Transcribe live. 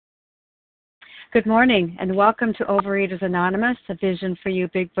Good morning, and welcome to Overeaters Anonymous, a Vision for You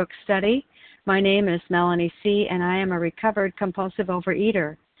Big Book study. My name is Melanie C., and I am a recovered compulsive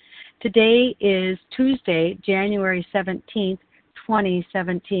overeater. Today is Tuesday, January 17th,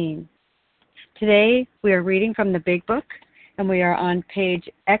 2017. Today, we are reading from the Big Book, and we are on page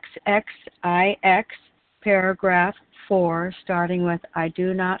xxix, paragraph 4, starting with, I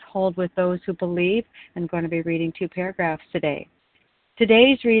do not hold with those who believe. I'm going to be reading 2 paragraphs today.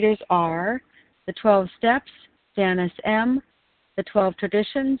 Today's readers are the 12 Steps, Janice M., the 12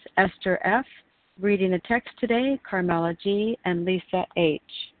 Traditions, Esther F., reading the text today, Carmela G., and Lisa H.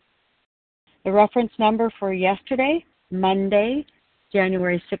 The reference number for yesterday, Monday,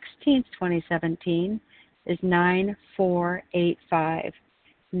 January 16th, 2017, is 9485.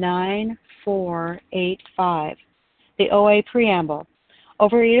 9485. The OA Preamble.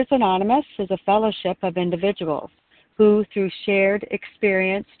 Overeaters Anonymous is a fellowship of individuals who, through shared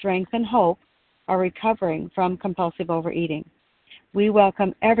experience, strength, and hope, are recovering from compulsive overeating. We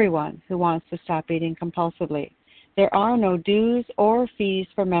welcome everyone who wants to stop eating compulsively. There are no dues or fees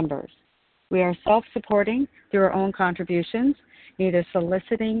for members. We are self-supporting through our own contributions, neither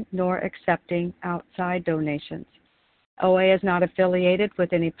soliciting nor accepting outside donations. OA is not affiliated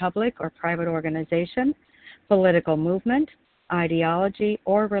with any public or private organization, political movement, ideology,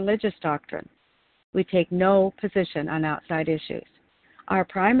 or religious doctrine. We take no position on outside issues. Our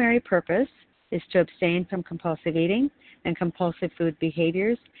primary purpose is to abstain from compulsive eating and compulsive food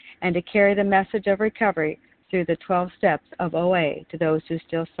behaviors and to carry the message of recovery through the 12 steps of OA to those who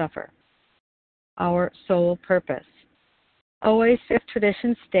still suffer. Our sole purpose. OA's 5th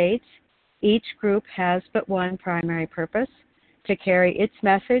tradition states, each group has but one primary purpose, to carry its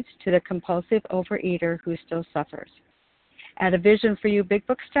message to the compulsive overeater who still suffers. At a Vision for You Big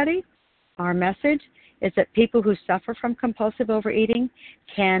Book study, our message is that people who suffer from compulsive overeating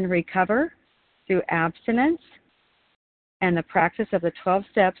can recover through abstinence and the practice of the 12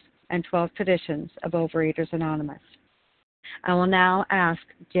 steps and 12 traditions of Overeaters Anonymous. I will now ask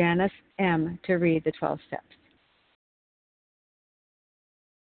Janice M. to read the 12 steps.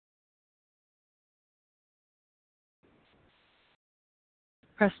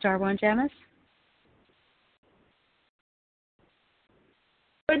 Press star 1, Janice.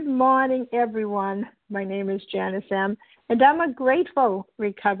 Good morning, everyone. My name is Janice M., and I'm a grateful,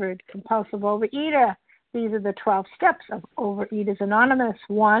 recovered, compulsive overeater. These are the 12 steps of Overeaters Anonymous.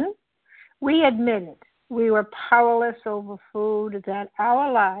 1, we admitted we were powerless over food, that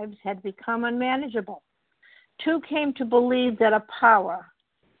our lives had become unmanageable. 2, came to believe that a power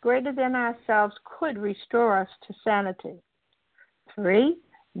greater than ourselves could restore us to sanity. 3,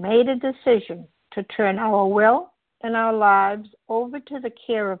 made a decision to turn our will and our lives over to the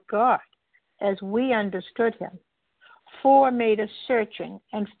care of God as we understood Him. 4, made a searching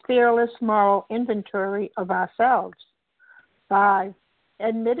and fearless moral inventory of ourselves. 5,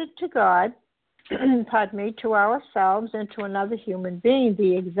 admitted to God, to ourselves and to another human being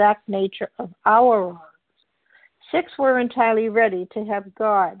the exact nature of our wrongs. 6, were entirely ready to have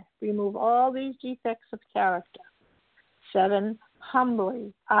God remove all these defects of character. 7,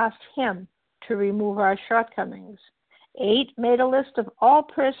 humbly asked Him to remove our shortcomings. 8, made a list of all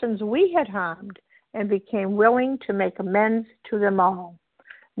persons we had harmed and became willing to make amends to them all.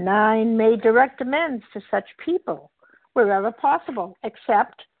 9, made direct amends to such people wherever possible,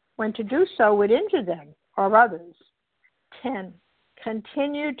 except when to do so would injure them or others. 10,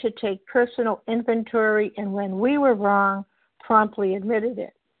 continued to take personal inventory, and when we were wrong, promptly admitted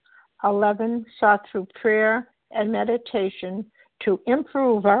it. 11, sought through prayer and meditation to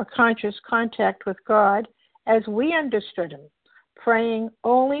improve our conscious contact with God as we understood Him, praying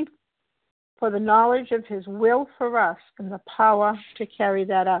only for the knowledge of His will for us and the power to carry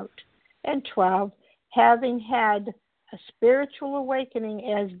that out. And 12, having had a spiritual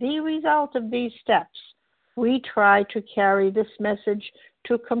awakening as the result of these steps, we try to carry this message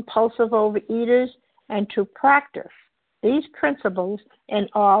to compulsive overeaters and to practice these principles in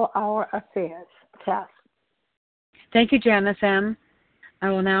all our affairs. Cass. Thank you, Janice M. I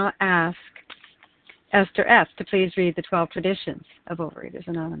will now ask Esther F. to please read the 12 traditions of Overeaters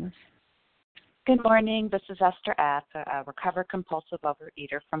Anonymous. Good morning. This is Esther F., a recovered compulsive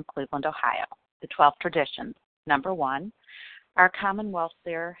overeater from Cleveland, Ohio. The 12 traditions. Number 1, our common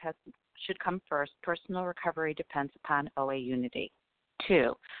welfare should come first. Personal recovery depends upon OA unity.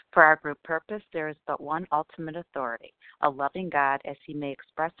 2, for our group purpose, there is but one ultimate authority, a loving God as He may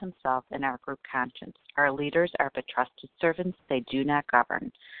express Himself in our group conscience. Our leaders are but trusted servants. They do not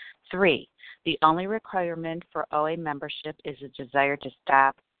govern. 3, the only requirement for OA membership is a desire to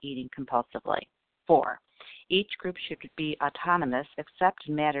stop eating compulsively. 4, Each group should be autonomous except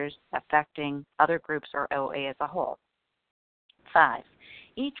in matters affecting other groups or OA as a whole. 5.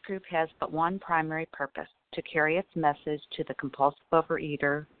 Each group has but one primary purpose, to carry its message to the compulsive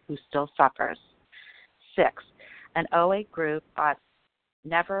overeater who still suffers. 6. An OA group ought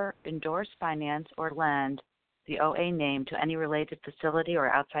never endorse, finance, or lend the OA name to any related facility or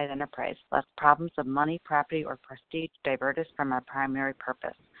outside enterprise, lest problems of money, property, or prestige divert us from our primary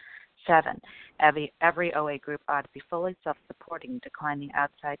purpose. 7. Every OA group ought to be fully self-supporting, declining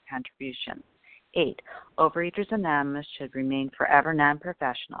outside contributions. 8. Overeaters Anonymous should remain forever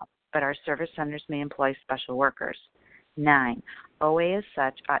non-professional, but our service centers may employ special workers. 9. OA as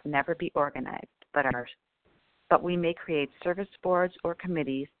such ought never be organized, but we may create service boards or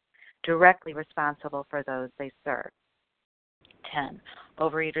committees directly responsible for those they serve. 10.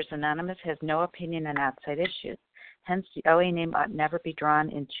 Overeaters Anonymous has no opinion on outside issues. Hence, the OA name ought never be drawn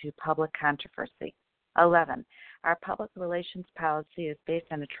into public controversy. 11. Our public relations policy is based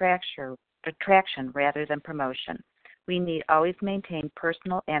on attraction rather than promotion. We need always maintain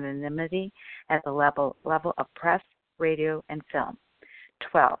personal anonymity at the level of press, radio, and film.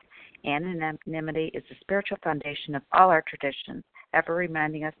 12. Anonymity is the spiritual foundation of all our traditions, ever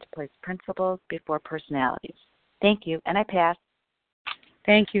reminding us to place principles before personalities. Thank you, and I pass.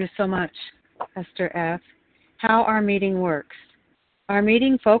 Thank you so much, Esther F. How our meeting works. Our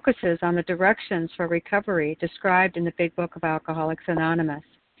meeting focuses on the directions for recovery described in the Big Book of Alcoholics Anonymous.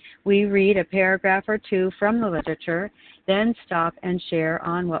 We read a paragraph or two from the literature, then stop and share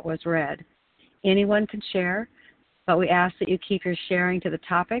on what was read. Anyone can share, but we ask that you keep your sharing to the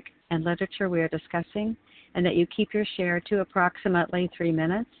topic and literature we are discussing, and that you keep your share to approximately 3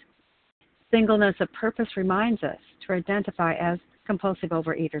 minutes. Singleness of purpose reminds us to identify as compulsive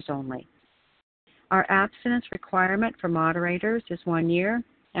overeaters only. Our abstinence requirement for moderators is 1 year,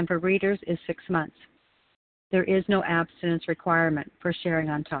 and for readers is 6 months. There is no abstinence requirement for sharing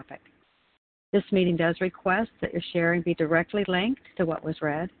on topic. This meeting does request that your sharing be directly linked to what was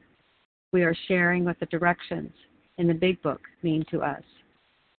read. We are sharing what the directions in the Big Book mean to us.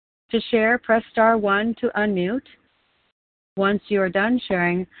 To share, press star 1 to unmute. Once you are done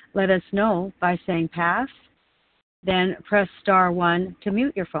sharing, let us know by saying pass. Then press star 1 to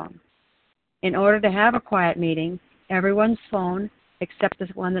mute your phone. In order to have a quiet meeting, everyone's phone, except the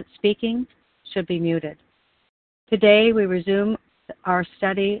one that's speaking, should be muted. Today we resume our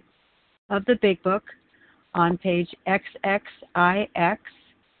study of the Big Book on page xxix,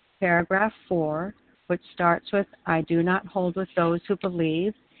 paragraph 4, which starts with, I do not hold with those who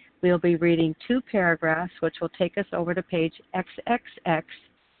believe. We'll be reading 2 paragraphs, which will take us over to page xxx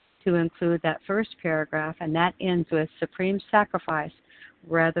to include that first paragraph, and that ends with supreme sacrifice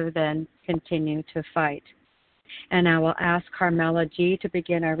rather than continue to fight. And I will ask Carmela G. to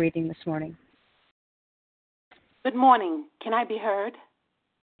begin our reading this morning. Good morning. Can I be heard?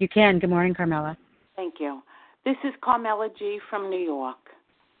 You can. Good morning, Carmela. Thank you. This is Carmela G. from New York,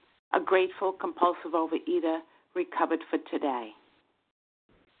 a grateful compulsive overeater recovered for today.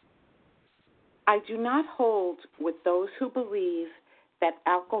 I do not hold with those who believe that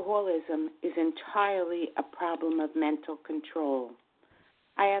alcoholism is entirely a problem of mental control.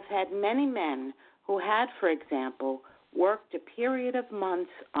 I have had many men who had, for example, worked a period of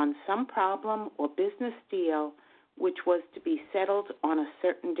months on some problem or business deal which was to be settled on a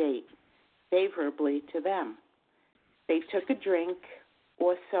certain date, favorably to them. They took a drink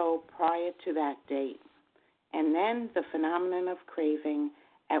or so prior to that date, and then the phenomenon of craving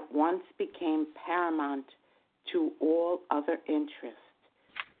at once became paramount to all other interests,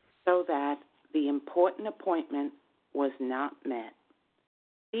 so that the important appointment was not met.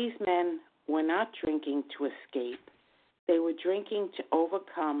 These men were not drinking to escape. They were drinking to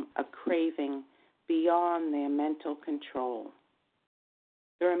overcome a craving beyond their mental control.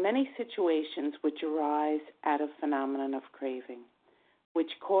 There are many situations which arise out of phenomenon of craving, which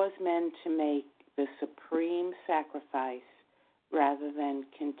cause men to make the supreme sacrifice rather than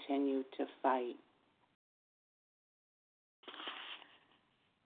continue to fight.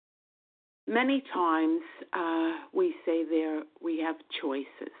 Many times we say we have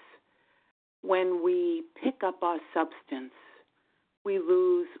choices. When we pick up our substance, we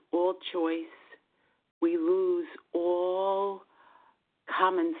lose all choice, we lose all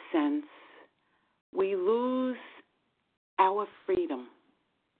common sense, we lose our freedom.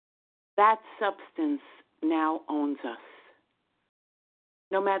 That substance now owns us.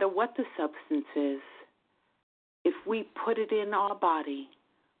 No matter what the substance is, if we put it in our body,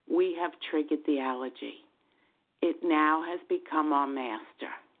 we have triggered the allergy. It now has become our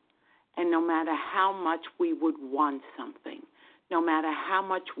master. And no matter how much we would want something, no matter how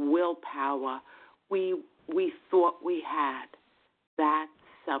much willpower we thought we had. That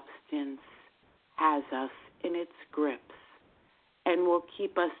substance has us in its grips and will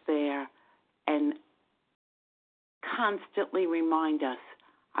keep us there and constantly remind us,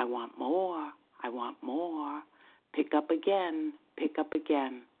 I want more, I want more, pick up again, pick up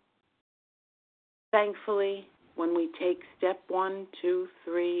again. Thankfully, when we take step 1, 2,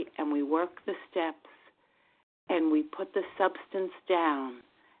 3, and we work the steps and we put the substance down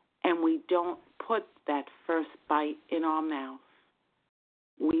and we don't put that first bite in our mouth,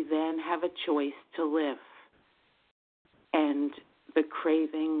 we then have a choice to live. And the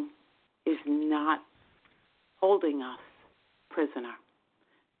craving is not holding us prisoner.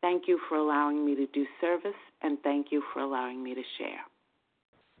 Thank you for allowing me to do service, and thank you for allowing me to share.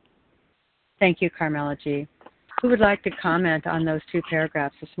 Thank you, Carmela G. Who would like to comment on those 2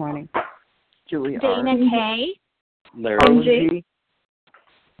 paragraphs this morning? Julie Dana R. K. Larry G.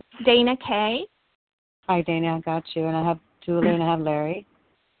 Dana K. Hi, Dana, I got you. And I have Julie and I have Larry.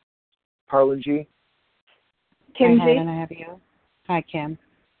 Harlan G. Kim Hi, G. and I have you. Hi, Kim.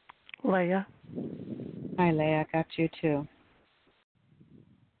 Leah. Hi, Leah, I got you too.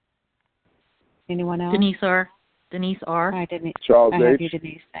 Anyone else? Denise R. Denise R. Hi, Denise. Charles I have H. you,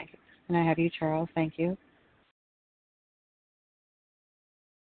 Denise. Thank you. And I have you, Charles. Thank you.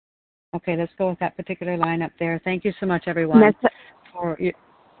 Okay, let's go with that particular line up there. Thank you so much, everyone,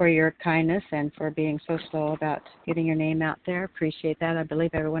 for your kindness and for being so slow about getting your name out there. Appreciate that. I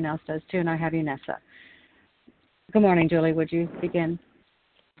believe everyone else does too. And I have you, Nessa. Good morning, Julie. Would you begin?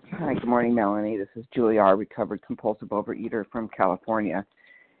 Hi, good morning, Melanie. This is Julie R., recovered compulsive overeater from California.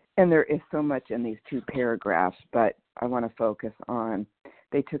 And there is so much in these 2 paragraphs, but I want to focus on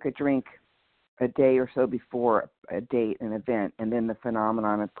they took a drink a day or so before a date, an event, and then the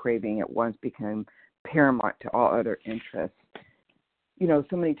phenomenon of craving at once became paramount to all other interests. You know,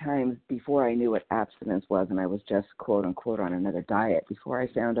 so many times before I knew what abstinence was, and I was just, quote unquote, on another diet, before I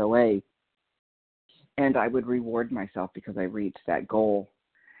found OA, and I would reward myself because I reached that goal,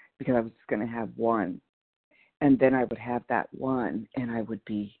 because I was just going to have one. And then I would have that one, and I would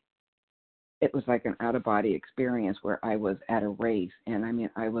be, it was like an out-of-body experience where I was at a race, and I mean,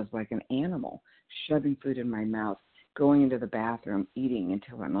 I was like an animal, shoving food in my mouth, going into the bathroom, eating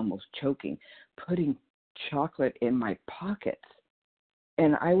until I'm almost choking, putting chocolate in my pockets.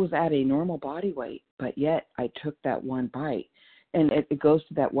 And I was at a normal body weight, but yet I took that one bite. And it goes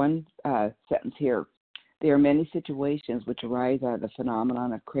to that one sentence here. There are many situations which arise out of the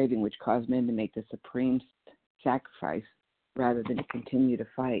phenomenon of craving which cause men to make the supreme sacrifice rather than to continue to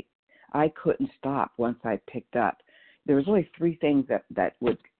fight. I couldn't stop once I picked up. There was only 3 things that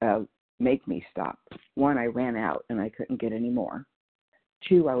would make me stop. 1, I ran out and I couldn't get any more.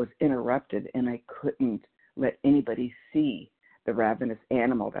 2, I was interrupted and I couldn't let anybody see the ravenous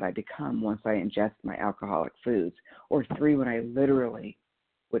animal that I become once I ingest my alcoholic foods. Or 3, when I literally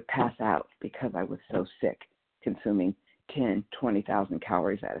would pass out because I was so sick, consuming 10, 20,000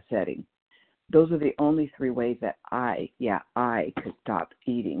 calories at a setting. Those are the only 3 ways that I could stop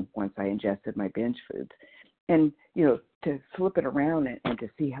eating once I ingested my binge foods. And, you know, to flip it around and to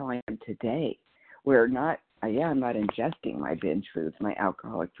see how I am today, where I'm not ingesting my binge foods, my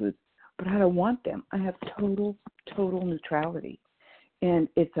alcoholic foods, but I don't want them. I have total neutrality. And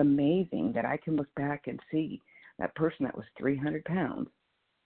it's amazing that I can look back and see that person that was 300 pounds,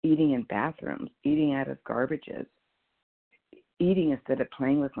 eating in bathrooms, eating out of garbages, eating instead of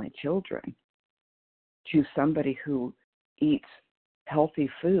playing with my children, to somebody who eats healthy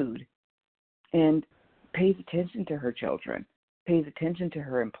food and pays attention to her children, pays attention to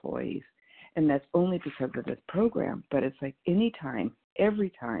her employees. And that's only because of this program. But it's like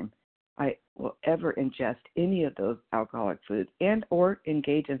every time I will ever ingest any of those alcoholic foods and or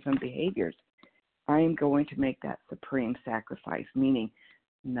engage in some behaviors, I am going to make that supreme sacrifice, meaning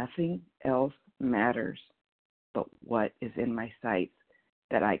nothing else matters but what is in my sights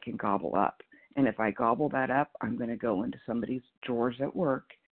that I can gobble up. And if I gobble that up, I'm going to go into somebody's drawers at work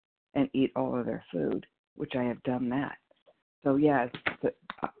and eat all of their food, which I have done that. So,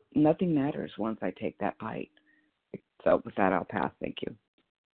 nothing matters once I take that bite. So with that, I'll pass. Thank you.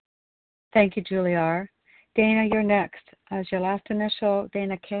 Thank you, Julie R. Dana, you're next. Is your last initial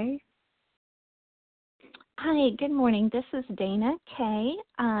Dana K? Hi, good morning. This is Dana K.,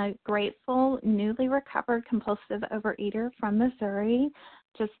 grateful, newly recovered compulsive overeater from Missouri.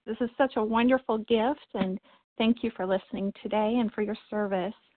 This is such a wonderful gift, and thank you for listening today and for your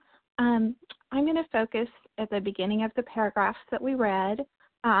service. I'm going to focus at the beginning of the paragraphs that we read.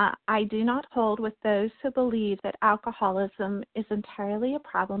 I do not hold with those who believe that alcoholism is entirely a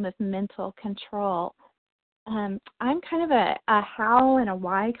problem of mental control. I'm kind of a how and a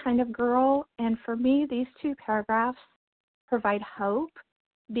why kind of girl, and for me, these two paragraphs provide hope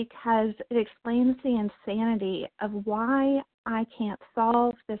because it explains the insanity of why I can't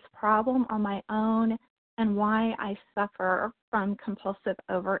solve this problem on my own and why I suffer from compulsive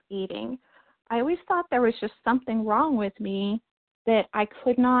overeating. I always thought there was just something wrong with me that I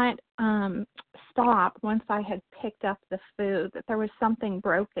could not stop once I had picked up the food, that there was something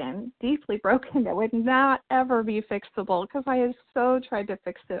broken, deeply broken, that would not ever be fixable because I had so tried to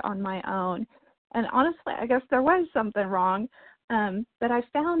fix it on my own. And honestly, I guess there was something wrong, but I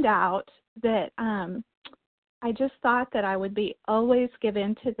found out that I just thought that I would be always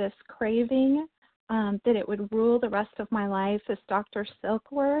given to this craving, that it would rule the rest of my life, as Dr.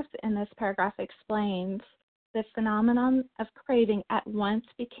 Silkworth in this paragraph explains. The phenomenon of craving at once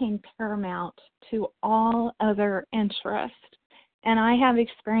became paramount to all other interests. And I have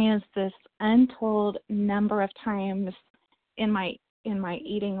experienced this untold number of times in my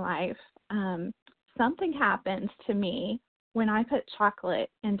eating life. Something happens to me when I put chocolate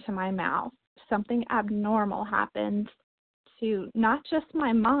into my mouth. Something abnormal happens to not just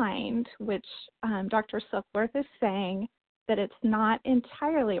my mind, which Dr. Silkworth is saying that it's not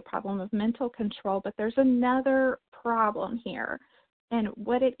entirely a problem of mental control, but there's another problem here. And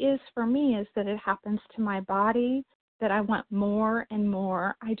what it is for me is that it happens to my body, that I want more and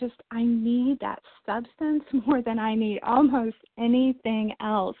more. I need that substance more than I need almost anything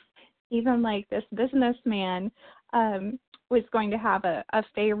else. Even like this businessman was going to have a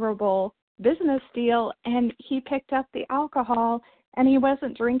favorable business deal, and he picked up the alcohol, and he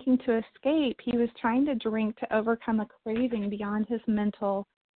wasn't drinking to escape. He was trying to drink to overcome a craving beyond his mental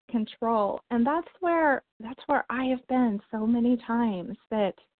control. And that's where I have been so many times,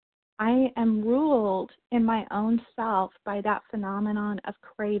 that I am ruled in my own self by that phenomenon of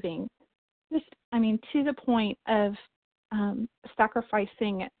craving. To the point of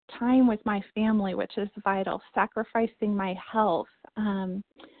sacrificing time with my family, which is vital, sacrificing my health,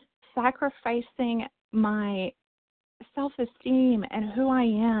 sacrificing my self-esteem and who I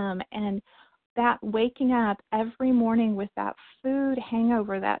am, and that waking up every morning with that food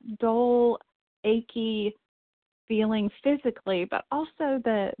hangover, that dull, achy feeling physically, but also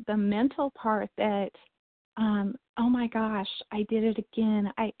the mental part that, oh my gosh, I did it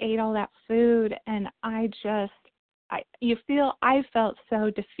again. I ate all that food, and I felt so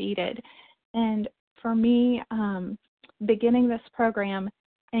defeated. And for me, beginning this program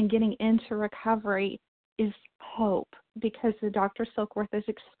and getting into recovery is hope, because the Dr. Silkworth is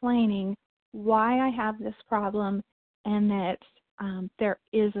explaining why I have this problem and that there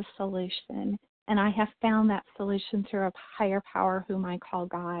is a solution. And I have found that solution through a higher power whom I call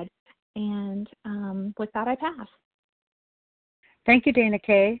God. And with that, I pass. Thank you, Dana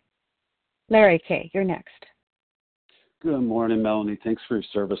K. Larry K., you're next. Good morning, Melanie. Thanks for your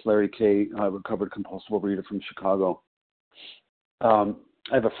service. Larry K., recovered compulsive overeater from Chicago.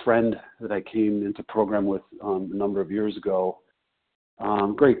 I have a friend that I came into program with a number of years ago.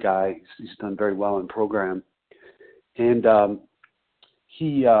 Great guy. He's done very well in program. And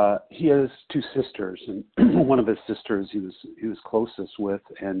he has two sisters, and one of his sisters he was closest with,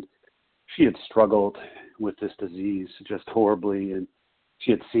 and she had struggled with this disease just horribly, and she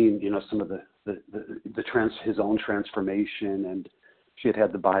had seen, some of his own transformation, and she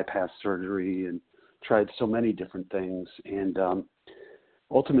had the bypass surgery and tried so many different things, and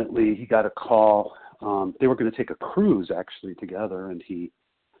ultimately he got a call. They were going to take a cruise actually together, and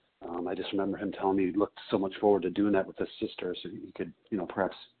I just remember him telling me he looked so much forward to doing that with his sister, so he could,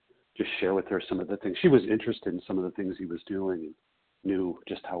 perhaps just share with her some of the things. She was interested in some of the things he was doing and knew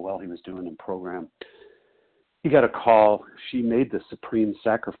just how well he was doing in program. He got a call. She made the supreme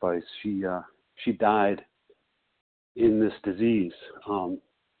sacrifice. She died in this disease.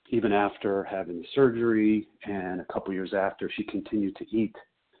 Even after having the surgery, and a couple years after, she continued to eat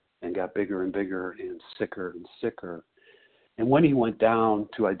and got bigger and bigger and sicker and sicker. And when he went down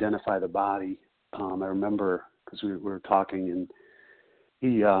to identify the body, I remember, because we were talking, and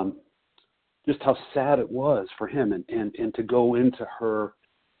he just how sad it was for him, and to go into her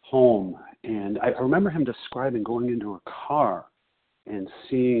home. And I remember him describing going into her car and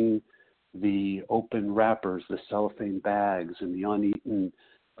seeing the open wrappers, the cellophane bags, and the uneaten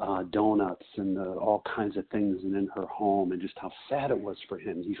donuts and all kinds of things in her home, and just how sad it was for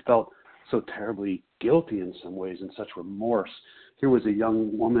him. He felt so terribly guilty in some ways, and such remorse. Here was a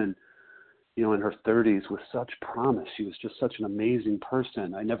young woman, in her 30s with such promise. She was just such an amazing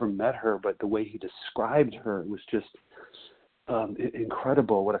person. I never met her, but the way he described her was just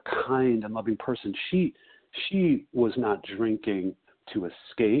incredible. What a kind and loving person. She was not drinking to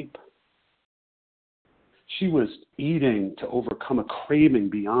escape. She was eating to overcome a craving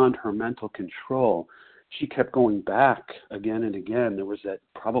beyond her mental control. She kept going back again and again. There was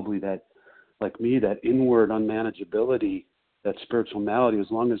probably that, like me, that inward unmanageability, that spiritual malady. As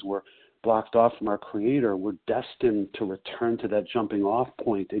long as we're blocked off from our Creator, we're destined to return to that jumping off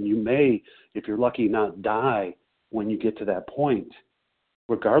point. And you may, if you're lucky, not die when you get to that point,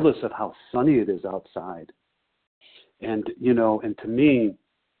 regardless of how sunny it is outside. And, and to me,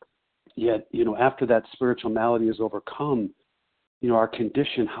 yet, after that spiritual malady is overcome, our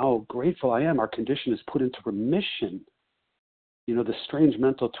condition, how grateful I am, our condition is put into remission. The strange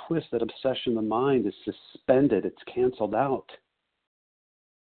mental twist, that obsession of the mind is suspended, it's canceled out.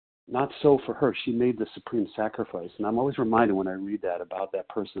 Not so for her. She made the supreme sacrifice. And I'm always reminded when I read that about that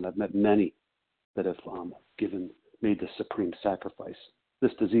person. I've met many that have made the supreme sacrifice.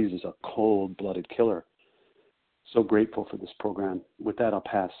 This disease is a cold-blooded killer. So grateful for this program. With that, I'll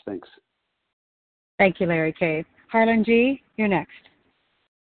pass. Thanks. Thank you, Larry K. Harlan G., you're next.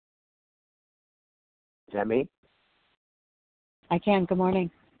 Is that me? I can. Good morning.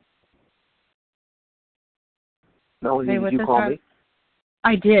 Melanie, did you call me?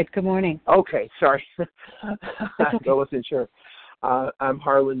 I did. Good morning. Okay, sorry. I wasn't sure. I'm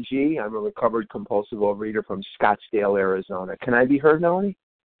Harlan G. I'm a recovered compulsive overeater from Scottsdale, Arizona. Can I be heard, Melanie?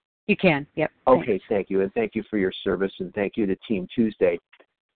 You can, yep. Okay, thanks. Thank you. And thank you for your service, and thank you to Team Tuesday.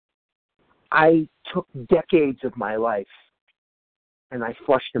 I took decades of my life, and I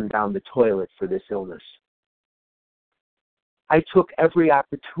flushed them down the toilet for this illness. I took every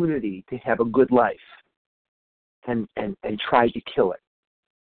opportunity to have a good life and tried to kill it.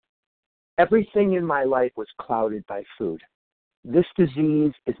 Everything in my life was clouded by food. This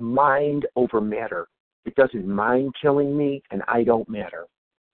disease is mind over matter. It doesn't mind killing me, and I don't matter.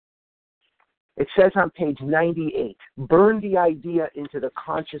 It says on page 98, burn the idea into the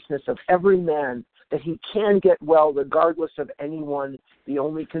consciousness of every man that he can get well regardless of anyone. The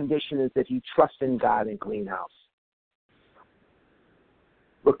only condition is that he trusts in God and clean house.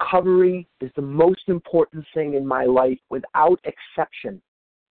 Recovery is the most important thing in my life without exception.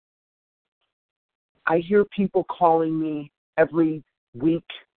 I hear people calling me every week,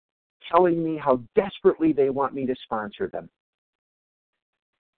 telling me how desperately they want me to sponsor them.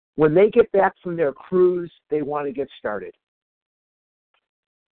 When they get back from their cruise, they want to get started.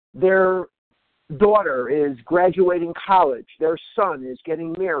 Their daughter is graduating college. Their son is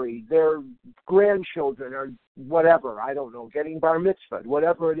getting married. Their grandchildren are whatever, I don't know, getting bar mitzvahed,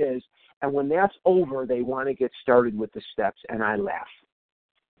 whatever it is. And when that's over, they want to get started with the steps, and I laugh.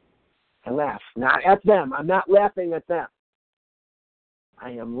 I laugh. Not at them. I'm not laughing at them.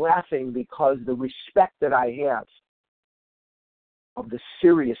 I am laughing because the respect that I have of the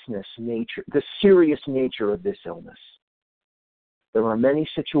serious nature of this illness. There are many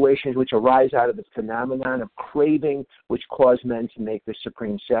situations which arise out of the phenomenon of craving, which cause men to make the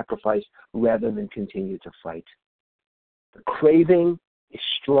supreme sacrifice rather than continue to fight. The craving is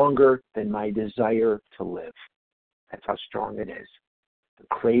stronger than my desire to live. That's how strong it is. The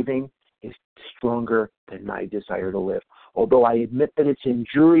craving is stronger than my desire to live. Although I admit that it's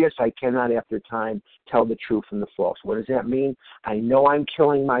injurious, I cannot, after time, tell the true from the false. What does that mean? I know I'm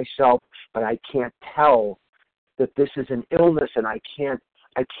killing myself, but I can't tell that this is an illness, and I can't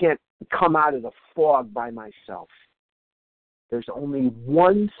come out of the fog by myself. There's only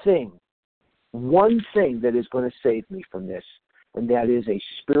one thing that is going to save me from this, and that is a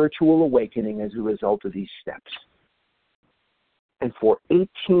spiritual awakening as a result of these steps. And for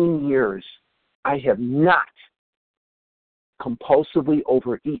 18 years, I have not compulsively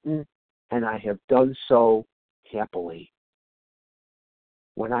overeaten, and I have done so happily.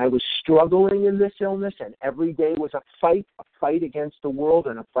 When I was struggling in this illness and every day was a fight against the world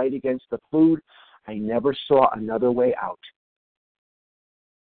and a fight against the food, I never saw another way out.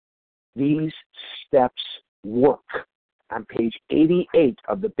 These steps work. On page 88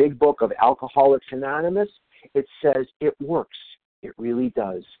 of the big book of Alcoholics Anonymous, it says it works. It really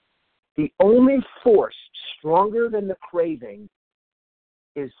does. The only force stronger than the craving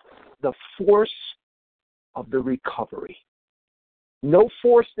is the force of the recovery. No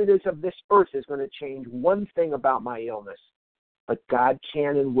force that is of this earth is going to change one thing about my illness, but God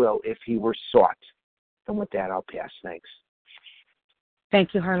can and will if he were sought. And with that, I'll pass. Thanks.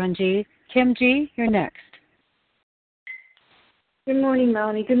 Thank you, Harlan G. Kim G., you're next. Good morning,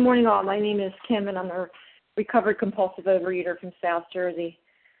 Melanie. Good morning, all. My name is Kim, and I'm a recovered compulsive overeater from South Jersey.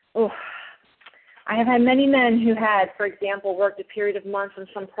 Oh, I have had many men who had, for example, worked a period of months on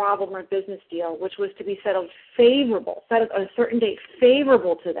some problem or business deal, which was to be settled on a certain date,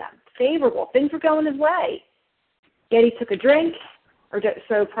 favorable to them. Favorable. Things were going his way. Yet he took a drink,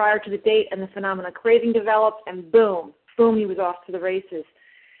 so prior to the date, and the phenomenon craving developed, and boom, he was off to the races.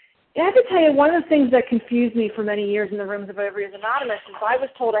 I have to tell you, one of the things that confused me for many years in the rooms of Overeaters Anonymous is I was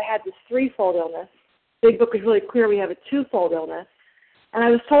told I had this threefold illness. Big Book is really clear we have a twofold illness. And I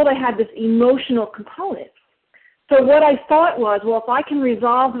was told I had this emotional component. So what I thought was, well, if I can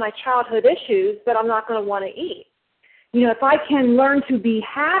resolve my childhood issues, then I'm not going to want to eat. If I can learn to be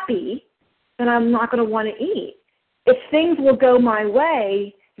happy, then I'm not going to want to eat. If things will go my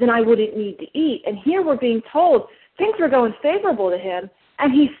way, then I wouldn't need to eat. And here we're being told things were going favorable to him,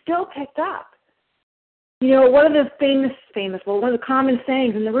 and he still picked up. One of the one of the common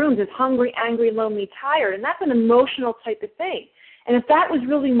sayings in the rooms is hungry, angry, lonely, tired, and that's an emotional type of thing. And if that was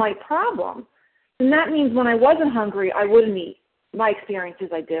really my problem, then that means when I wasn't hungry, I wouldn't eat. My experience is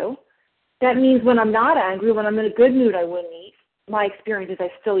I do. That means when I'm not angry, when I'm in a good mood, I wouldn't eat. My experience is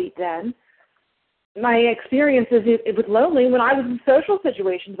I still eat then. My experience is it was lonely. When I was in social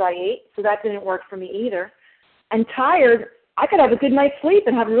situations, I ate, so that didn't work for me either. And tired, I could have a good night's sleep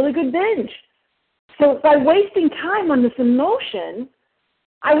and have a really good binge. So by wasting time on this emotion,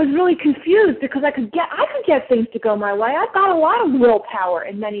 I was really confused because I could get things to go my way. I've got a lot of willpower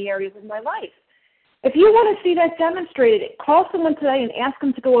in many areas of my life. If you want to see that demonstrated, call someone today and ask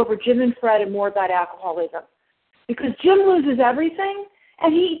them to go over Jim and Fred and more about alcoholism. Because Jim loses everything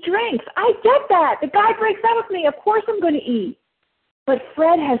and he drinks. I get that. The guy breaks up with me. Of course I'm going to eat. But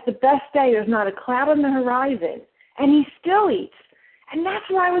Fred has the best day. There's not a cloud on the horizon. And he still eats. And that's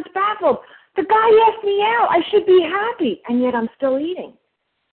where I was baffled. The guy asked me out. I should be happy. And yet I'm still eating.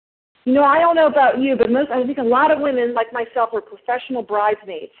 I don't know about you, but I think a lot of women like myself were professional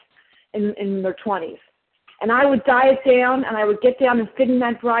bridesmaids in their 20s. And I would diet down, and I would get down and fit in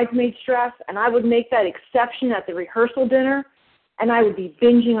that bridesmaid dress, and I would make that exception at the rehearsal dinner, and I would be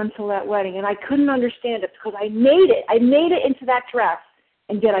binging until that wedding. And I couldn't understand it because I made it. I made it into that dress,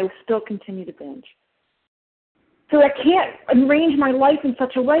 and yet I would still continue to binge. So I can't arrange my life in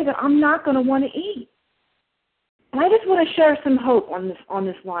such a way that I'm not going to want to eat. And I just want to share some hope on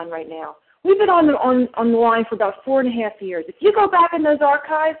this line right now. We've been on the line for about 4.5 years. If you go back in those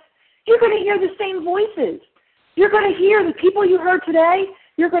archives, you're going to hear the same voices. You're going to hear the people you heard today,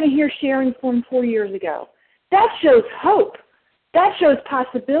 you're going to hear sharing from 4 years ago. That shows hope. That shows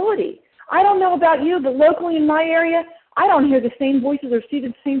possibility. I don't know about you, but locally in my area, I don't hear the same voices or see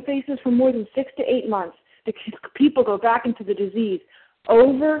the same faces for more than 6 to 8 months. The people go back into the disease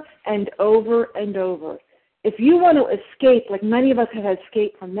over and over and over. If you want to escape, like many of us have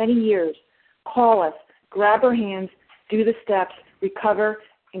escaped for many years, call us, grab our hands, do the steps, recover,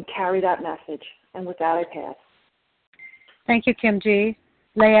 and carry that message. And with that, I pass. Thank you, Kim G.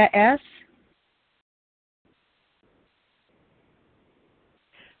 Leah S.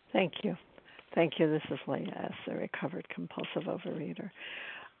 Thank you. This is Leah S., a recovered compulsive overeater.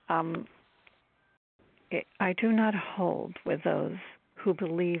 I do not hold with those who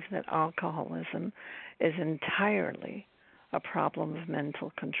believe that alcoholism is entirely a problem of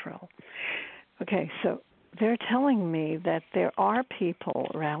mental control. Okay, so they're telling me that there are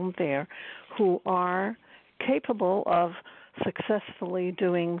people around there who are capable of successfully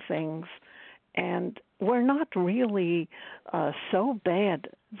doing things, and we're not really so bad.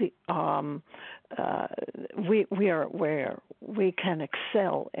 We are where we can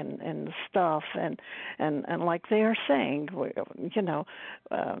excel in stuff, and like they are saying,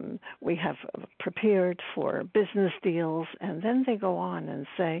 we have prepared for business deals, and then they go on and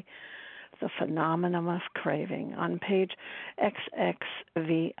say the phenomenon of craving on page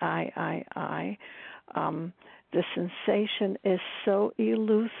xxvii. The sensation is so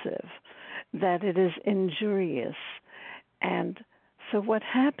elusive that it is injurious. And so what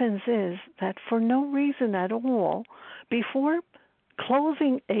happens is that for no reason at all, before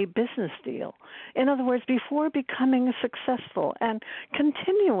closing a business deal, in other words, before becoming successful and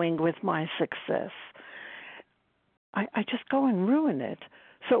continuing with my success, I just go and ruin it.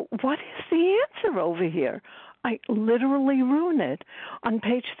 So what is the answer over here? I literally ruin it. On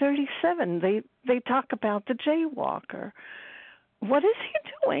page 37, they talk about the jaywalker. What is he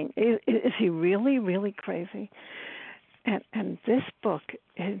doing? Is he really, really crazy? And this book,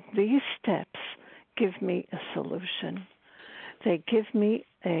 these steps give me a solution. They give me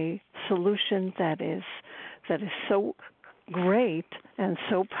a solution that is so great and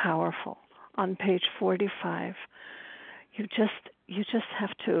so powerful. On page 45, you just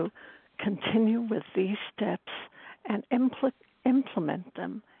have to continue with these steps and implement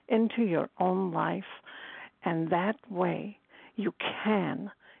them into your own life, and that way you can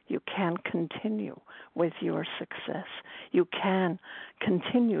continue with your success. You can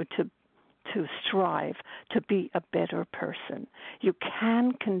continue to to strive to be a better person. You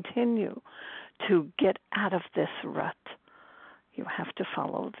can continue to get out of this rut. You have to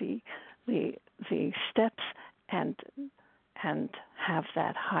follow the steps and have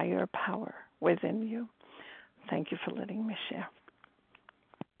that higher power within you. Thank you for letting me share.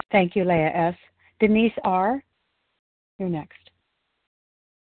 Thank you, Leah S. Denise R., you're next.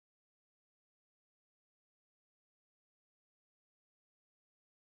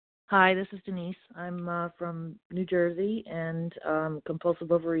 Hi, this is Denise. I'm from New Jersey and compulsive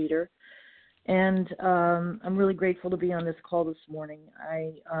overeater. And I'm really grateful to be on this call this morning.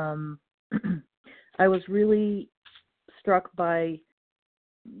 I was really struck by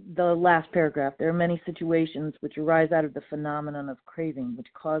the last paragraph. There are many situations which arise out of the phenomenon of craving, which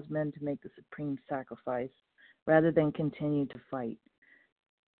cause men to make the supreme sacrifice rather than continue to fight.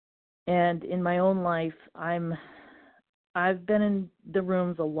 And in my own life, I've been in the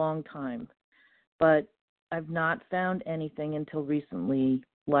rooms a long time, but I've not found anything until recently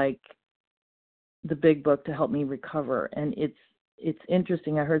like the big book to help me recover. And it's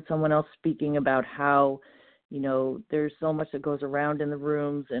interesting. I heard someone else speaking about how, there's so much that goes around in the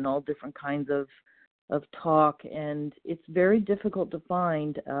rooms and all different kinds of talk, and it's very difficult to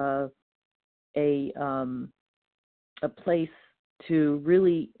find a place to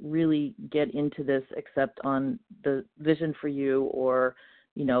really, really get into this except on the Vision for You or,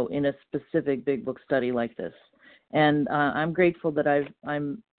 in a specific big book study like this. And I'm grateful that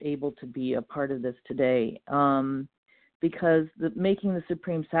I'm able to be a part of this today because making the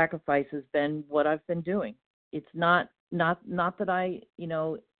supreme sacrifice has been what I've been doing. It's not that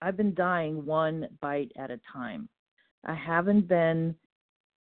I've been dying one bite at a time. I haven't been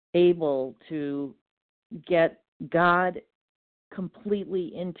able to get God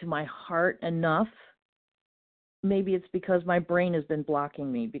completely into my heart enough. Maybe it's because my brain has been blocking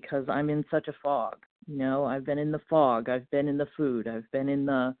me because I'm in such a fog. I've been in the fog. I've been in the food. I've been in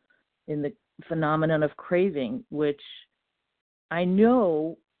the phenomenon of craving, which I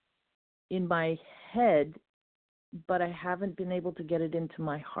know in my head, but I haven't been able to get it into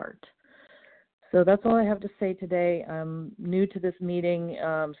my heart. So that's all I have to say today. I'm new to this meeting,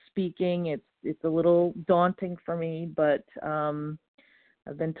 speaking. It's a little daunting for me, but I've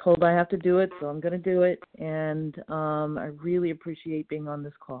been told I have to do it, so I'm going to do it. And I really appreciate being on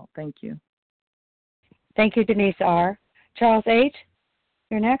this call. Thank you. Thank you, Denise R. Charles H.,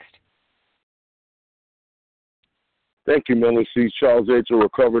 you're next. Thank you, Melanie C. Charles H., a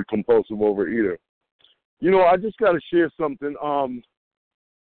recovered compulsive overeater. I just got to share something.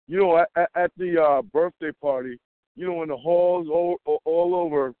 At the birthday party, in the halls all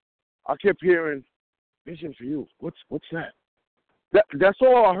over, I kept hearing, "Vision for You." What's that? That's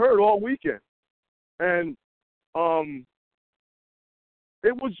all I heard all weekend, and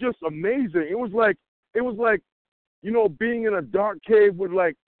it was just amazing. It was like being in a dark cave with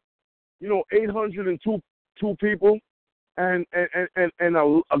 802 people, and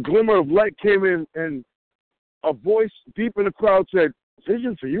a glimmer of light came in, and a voice deep in the crowd said,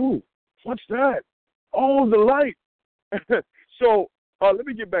 "Vision for You. What's that?" Oh, the light. So let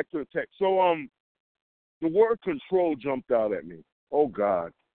me get back to the text. So the word control jumped out at me. Oh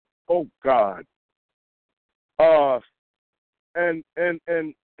God. And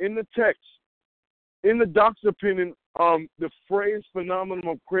in the text, in the doc's opinion, the phrase "phenomenon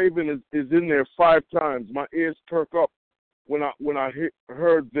of craving" is in there 5 times. My ears perk up when I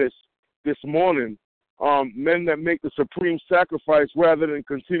heard this morning. Men that make the supreme sacrifice rather than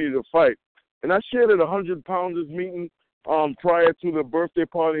continue to fight. And I shared at 100 Pounders meeting prior to the birthday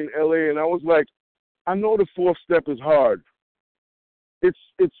party in LA, and I was like, I know the 4th step is hard.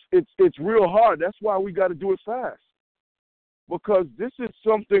 It's real hard. That's why we got to do it fast. Because this is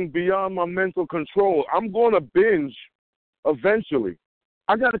something beyond my mental control. I'm going to binge eventually.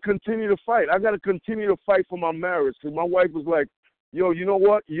 I got to continue to fight. I got to continue to fight for my marriage. Because my wife was like, "Yo, you know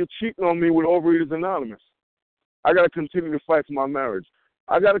what? You're cheating on me with Overeaters Anonymous." I got to continue to fight for my marriage.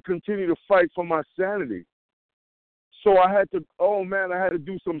 I got to continue to fight for my sanity. So I had to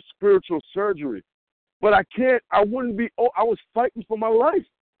do some spiritual surgery. But I was fighting for my life.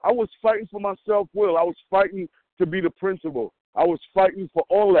 I was fighting for my self-will. I was fighting to be the principal. I was fighting for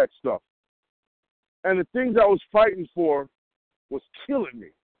all that stuff. And the things I was fighting for was killing me.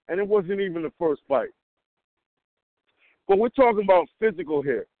 And it wasn't even the first fight. But we're talking about physical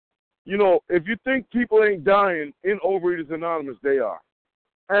here. If you think people ain't dying in Overeaters Anonymous, they are.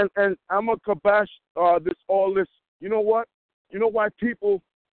 And I'm going to kabash all this. You know what? You know why people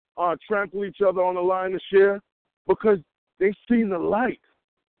trample each other on the line to share? Because they've seen the light.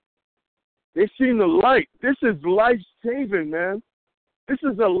 They've seen the light. This is life-saving, man. This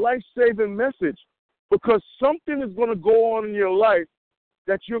is a life-saving message because something is going to go on in your life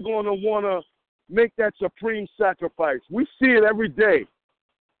that you're going to want to make that supreme sacrifice. We see it every day.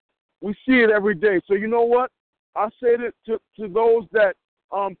 We see it every day. So you know what? I say that to those that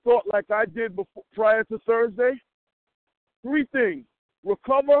thought like I did before, prior to Thursday. 3 things: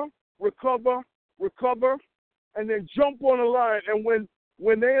 recover, recover, recover, and then jump on the line. And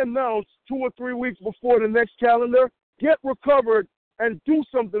when they announce 2 or 3 weeks before the next calendar, get recovered and do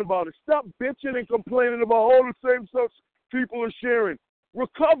something about it. Stop bitching and complaining about all the same stuff people are sharing.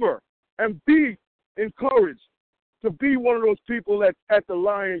 Recover and be encouraged to be one of those people at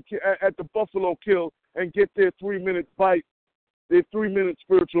the Buffalo Kill and get their 3-minute bite, their 3-minute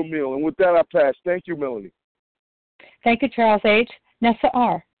spiritual meal. And with that, I pass. Thank you, Melanie. Thank you, Charles H. Nessa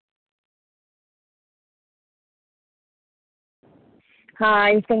R.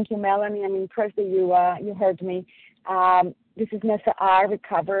 Hi, thank you, Melanie. I'm impressed that you heard me. This is Nessa R.,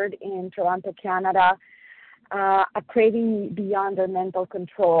 recovered in Toronto, Canada. A craving beyond their mental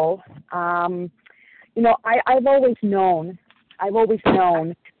control. I've always known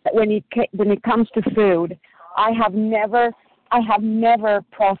that when it comes to food, I have never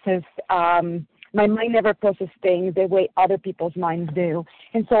processed. My mind never processes things the way other people's minds do,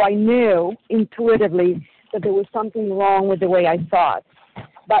 and so I knew intuitively that there was something wrong with the way I thought.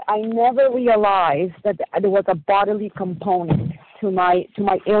 But I never realized that there was a bodily component to my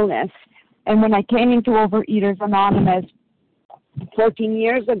illness. And when I came into Overeaters Anonymous 14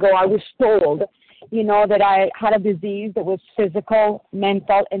 years ago, I was told, that I had a disease that was physical,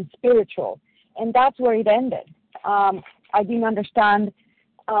 mental, and spiritual. And that's where it ended. I didn't understand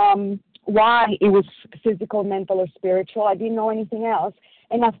why it was physical, mental, or spiritual. I didn't know anything else.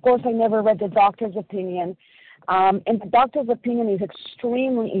 And, of course, I never read the doctor's opinion. And the doctor's opinion is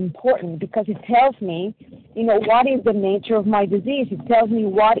extremely important because it tells me, what is the nature of my disease. It tells me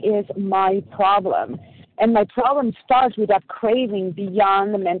what is my problem. And my problem starts with that craving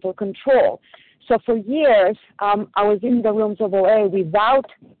beyond the mental control. So for years, I was in the rooms of OA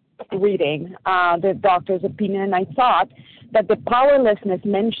without reading the doctor's opinion, and I thought that the powerlessness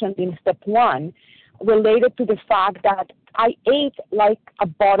mentioned in step 1 related to the fact that I ate like a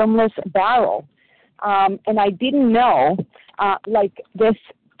bottomless barrel. And I didn't know, like this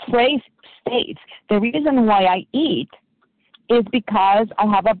phrase states, the reason why I eat is because I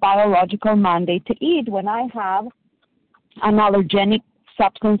have a biological mandate to eat when I have an allergenic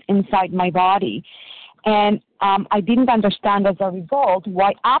substance inside my body. And I didn't understand as a result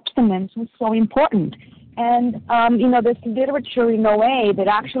why abstinence was so important. And, there's literature in OA that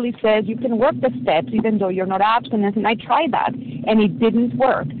actually says you can work the steps even though you're not abstinent. And I tried that, and it didn't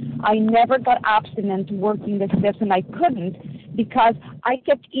work. I never got abstinent working the steps, and I couldn't because I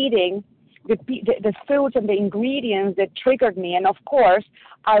kept eating the foods and the ingredients that triggered me. And, of course,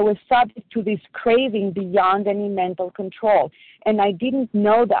 I was subject to this craving beyond any mental control. And I didn't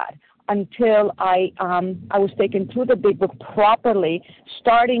know that until I was taken through the Big Book properly,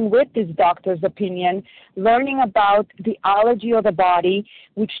 starting with this doctor's opinion, learning about the allergy of the body,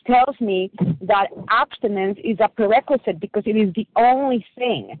 which tells me that abstinence is a prerequisite because it is the only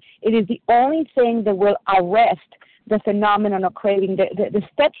thing. It is the only thing that will arrest the phenomenon of craving. The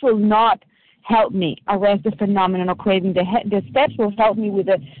steps will not help me arrest the phenomenon of craving. The steps will help me with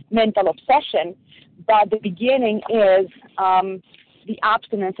the mental obsession, but the beginning is the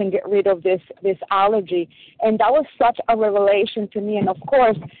abstinence and get rid of this allergy. And that was such a revelation to me. And of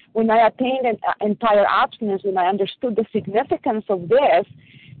course, when I attained an entire abstinence, when I understood the significance of this,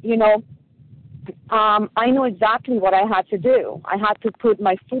 I knew exactly what I had to do. I had to put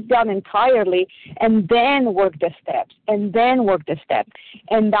my foot down entirely and then work the steps, and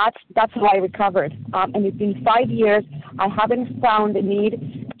that's how I recovered. And it's been 5 years. I haven't found the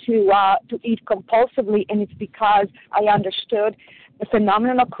need to eat compulsively, and it's because I understood the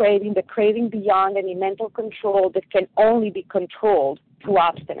phenomenon of craving, the craving beyond any mental control that can only be controlled through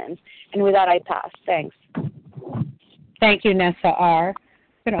abstinence. And with that, I pass. Thanks. Thank you, Nessa R.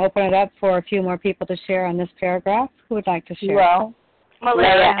 I'm going to open it up for a few more people to share on this paragraph. Who would like to share? Well,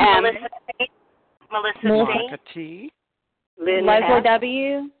 Melissa C. Monica T. Leslie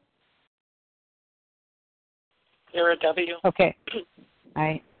W. Sarah W. Okay.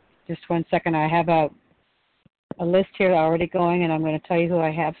 Just 1 second. I have a list here already going, and I'm going to tell you who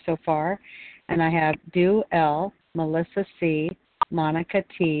I have so far. And I have Du L, Melissa C, Monica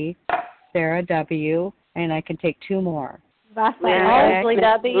T, Sarah W, and I can take 2 more. Leslie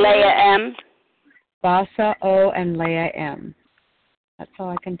W. Leah M. Vasa O and Leah M. That's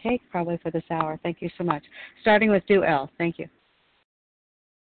all I can take probably for this hour. Thank you so much. Starting with Du L. Thank you.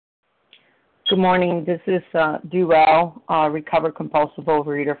 Good morning. This is Durell, recovered compulsive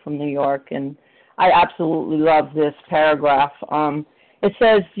overeater from New York, and I absolutely love this paragraph. It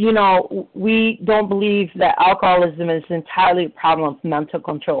says, we don't believe that alcoholism is entirely a problem of mental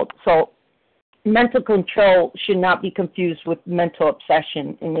control. So mental control should not be confused with mental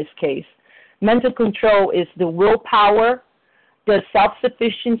obsession in this case. Mental control is the willpower, the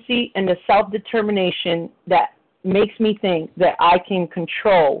self-sufficiency, and the self-determination that makes me think that I can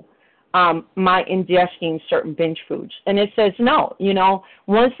control my ingesting certain binge foods. And it says no,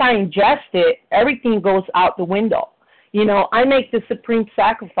 once I ingest it, everything goes out the window. I make the supreme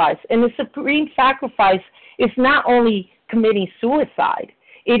sacrifice. And the supreme sacrifice is not only committing suicide,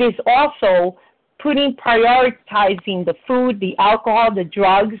 it is also prioritizing the food, the alcohol, the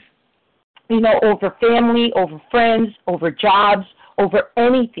drugs, over family, over friends, over jobs, over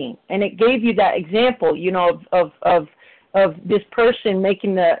anything. And it gave you that example, of this person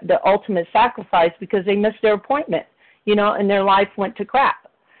making the ultimate sacrifice because they missed their appointment, and their life went to crap,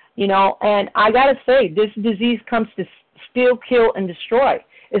 And I got to say, this disease comes to steal, kill, and destroy.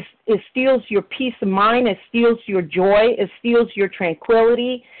 It steals your peace of mind. It steals your joy. It steals your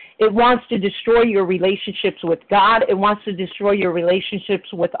tranquility. It wants to destroy your relationships with God. It wants to destroy your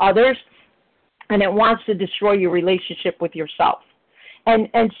relationships with others. And it wants to destroy your relationship with yourself. And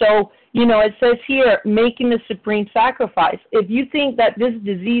so, it says here, making the supreme sacrifice. If you think that this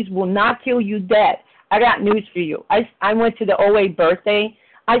disease will not kill you dead, I got news for you. I went to the OA birthday.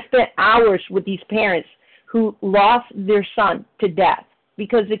 I spent hours with these parents who lost their son to death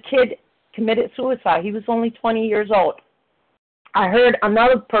because the kid committed suicide. He was only 20 years old. I heard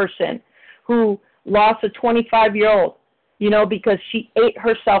another person who lost a 25-year-old, because she ate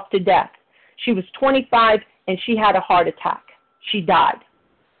herself to death. She was 25 and she had a heart attack. She died.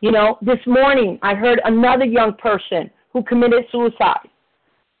 This morning I heard another young person who committed suicide,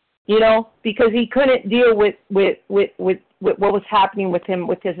 because he couldn't deal with what was happening with him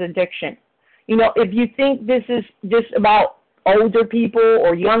with his addiction. If you think this is just about older people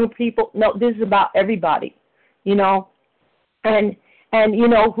or young people, no, this is about everybody, And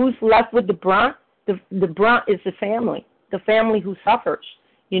who's left with the brunt? The brunt is the family who suffers,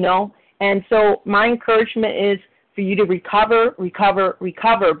 And so my encouragement is for you to recover,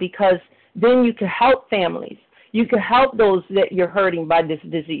 because then you can help families. You can help those that you're hurting by this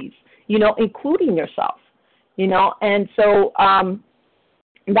disease, including yourself, And so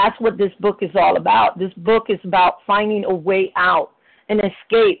that's what this book is all about. This book is about finding a way out, an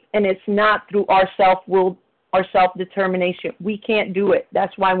escape, and it's not through our self-will, our self-determination. We can't do it.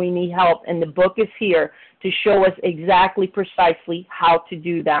 That's why we need help, and the book is here to show us exactly precisely how to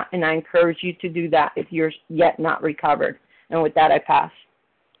do that, and I encourage you to do that if you're yet not recovered. And with that, I pass.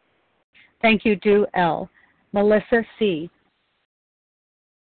 Thank you, Du L. Melissa C.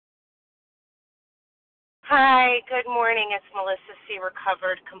 Hi, good morning. It's Melissa C.,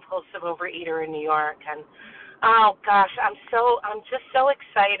 recovered compulsive overeater in New York, and oh gosh, I'm just so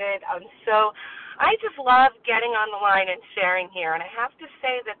excited. I just love getting on the line and sharing here, and I have to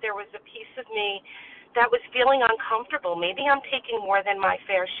say that there was a piece of me that was feeling uncomfortable. Maybe I'm taking more than my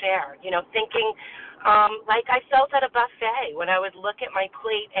fair share, thinking like I felt at a buffet when I would look at my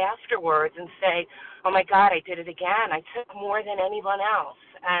plate afterwards and say, oh my God, I did it again. I took more than anyone else.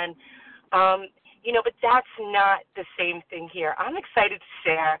 And, but that's not the same thing here. I'm excited to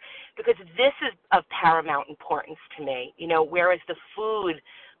share because this is of paramount importance to me, whereas the food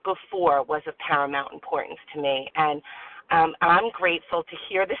before was of paramount importance to me. And I'm grateful to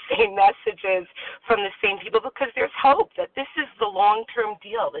hear the same messages from the same people because there's hope that this is the long-term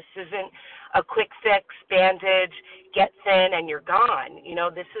deal. This isn't a quick fix, bandage, get thin, and you're gone.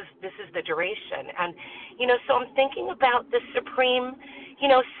 This is the duration. And, so I'm thinking about the supreme,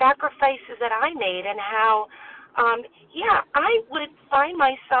 sacrifices that I made and how, I would find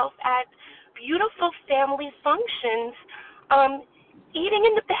myself at beautiful family functions eating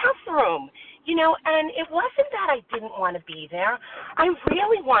in the bathroom. And it wasn't that I didn't want to be there. I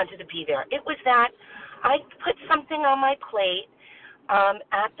really wanted to be there. It was that I put something on my plate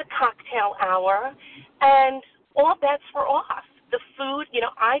at the cocktail hour, and all bets were off. The food,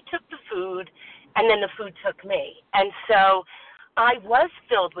 I took the food, and then the food took me. And so I was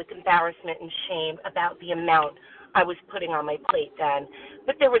filled with embarrassment and shame about the amount I was putting on my plate then.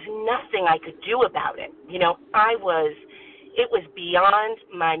 But there was nothing I could do about it. It was beyond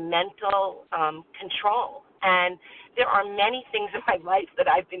my mental control. And there are many things in my life that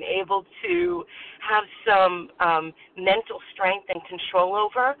I've been able to have some mental strength and control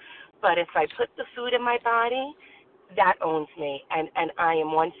over. But if I put the food in my body, that owns me. And I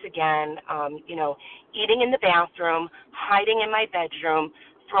am once again, eating in the bathroom, hiding in my bedroom,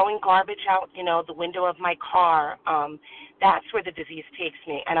 throwing garbage out, the window of my car, that's where the disease takes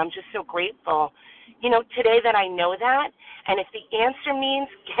me. And I'm just so grateful, today that I know that. And if the answer means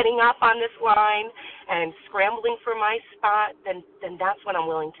getting up on this line and scrambling for my spot, then that's what I'm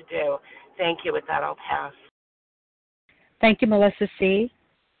willing to do. Thank you. With that, I'll pass. Thank you, Melissa C.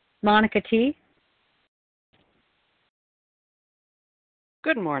 Monica T.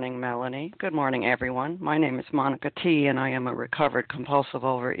 Good morning, Melanie. Good morning, everyone. My name is Monica T., and I am a recovered compulsive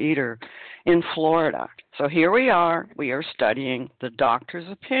overeater in Florida. So here we are studying the doctor's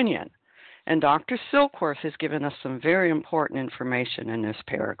opinion. And Dr. Silkworth has given us some very important information in this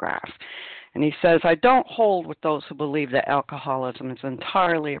paragraph. And he says, I don't hold with those who believe that alcoholism is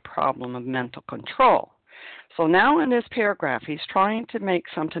entirely a problem of mental control. So now in this paragraph, he's trying to make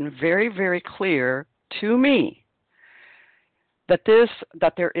something very, very clear to me.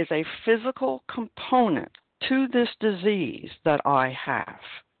 That there is a physical component to this disease that I have.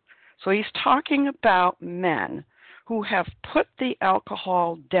 So he's talking about men who have put the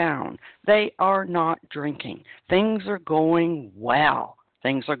alcohol down. They are not drinking. Things are going well.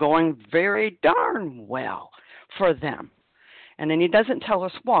 Things are going very darn well for them. And then he doesn't tell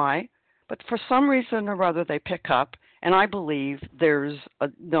us why, but for some reason or other they pick up, and I believe there's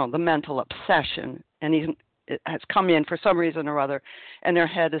the mental obsession, and it has come in for some reason or other, and their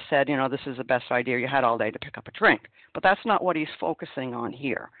head has said, this is the best idea you had all day to pick up a drink. But that's not what he's focusing on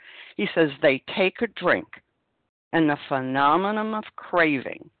here. He says they take a drink, and the phenomenon of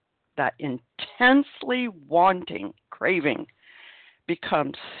craving, that intensely wanting craving,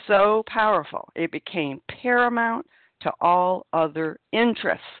 becomes so powerful. It became paramount to all other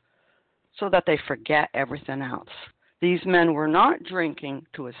interests, so that they forget everything else. These men were not drinking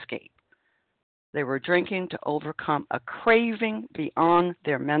to escape. They were drinking to overcome a craving beyond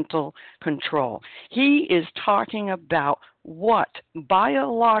their mental control. He is talking about what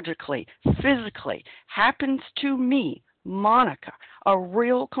biologically, physically happens to me, Monica, a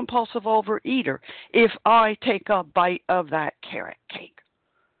real compulsive overeater, if I take a bite of that carrot cake.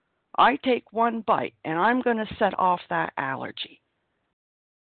 I take one bite, and I'm going to set off that allergy.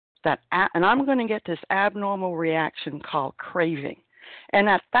 And I'm going to get this abnormal reaction called craving. And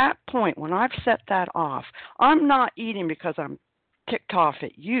at that point, when I've set that off, I'm not eating because I'm ticked off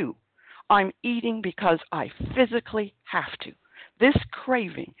at you. I'm eating because I physically have to. This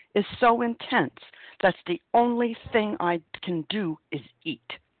craving is so intense that the only thing I can do is eat.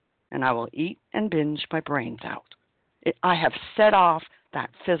 And I will eat and binge my brains out. I have set off that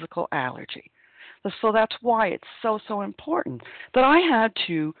physical allergy. So that's why it's so important that I had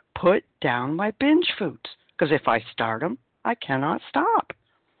to put down my binge foods. Because if I start them, I cannot stop.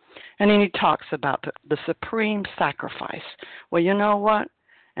 And then he talks about the supreme sacrifice. Well, you know what?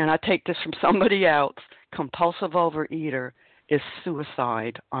 And I take this from somebody else. Compulsive overeater is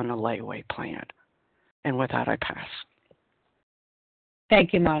suicide on a layaway plan. And with that, I pass.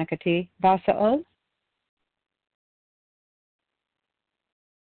 Thank you, Monica T. Vasa O.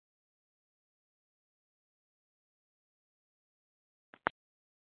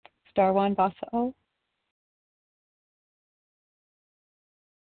 Star 1, Vasa O.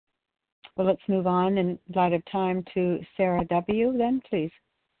 Well, let's move on in light of time to Sarah W. then, please.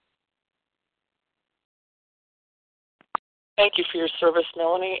 Thank you for your service,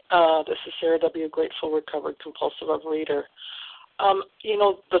 Melanie. This is Sarah W., grateful, recovered, compulsive overeater.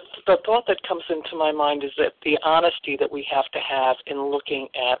 The thought that comes into my mind is that the honesty that we have to have in looking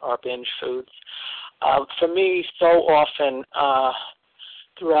at our binge foods. For me, so often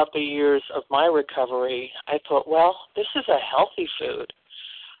throughout the years of my recovery, I thought, well, this is a healthy food.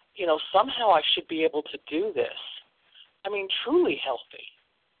 Somehow I should be able to do this. I mean, truly healthy.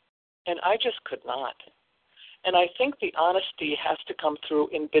 And I just could not. And I think the honesty has to come through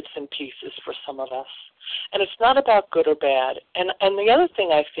in bits and pieces for some of us. And it's not about good or bad. And the other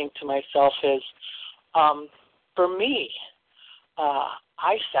thing I think to myself is, for me,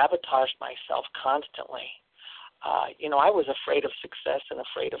 I sabotaged myself constantly. I was afraid of success and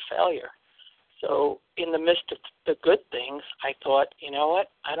afraid of failure. So in the midst of the good things, I thought, you know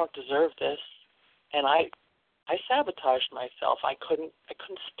what, I don't deserve this. And I sabotaged myself. I couldn't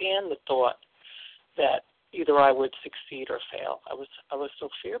stand the thought that either I would succeed or fail. I was so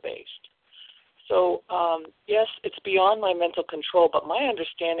fear-based. So, yes, it's beyond my mental control, but my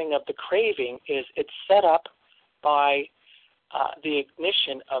understanding of the craving is it's set up by the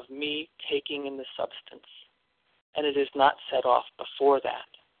ignition of me taking in the substance, and it is not set off before that.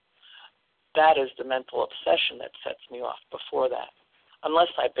 That is the mental obsession that sets me off before that, unless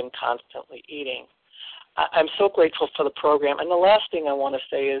I've been constantly eating. I'm so grateful for the program. And the last thing I want to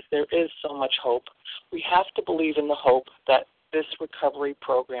say is there is so much hope. We have to believe in the hope that this recovery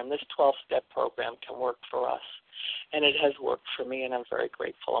program, this 12-step program can work for us. And it has worked for me, and I'm very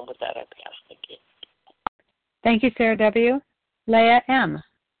grateful. And with that, I pass. Thank you. Thank you, Sarah W. Leah M.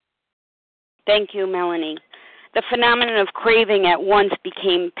 Thank you, Melanie. The phenomenon of craving at once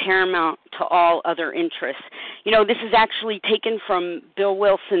became paramount to all other interests. You know, this is actually taken from Bill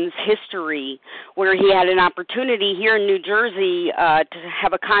Wilson's history, where he had an opportunity here in New Jersey to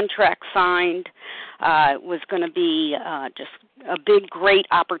have a contract signed. It was going to be just a big, great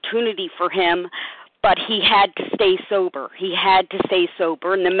opportunity for him. But he had to stay sober. He had to stay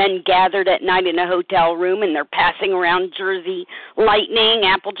sober. And the men gathered at night in a hotel room, and they're passing around Jersey Lightning,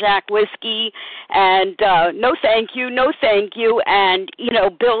 Applejack whiskey, and no thank you, no thank you. And, you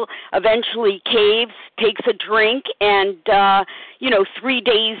know, Bill eventually caves, takes a drink, and, 3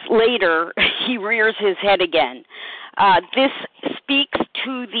 days later, he rears his head again. This speaks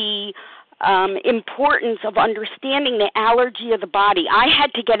to the importance of understanding the allergy of the body. I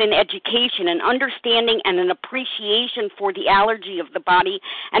had to get an education, an understanding, and an appreciation for the allergy of the body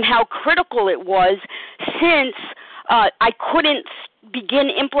and how critical it was, since I couldn't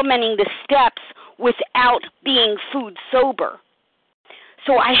begin implementing the steps without being food sober.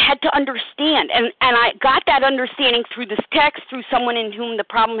 So I had to understand, and I got that understanding through this text, through someone in whom the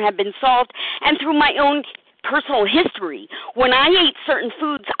problem had been solved, and through my own personal history. When I ate certain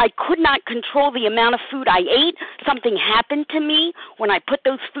foods, I could not control the amount of food I ate. Something happened to me. When I put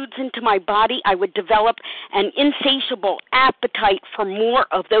those foods into my body, I would develop an insatiable appetite for more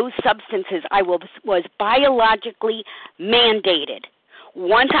of those substances. I was biologically mandated.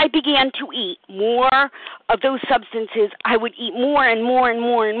 Once I began to eat more of those substances, I would eat more and more and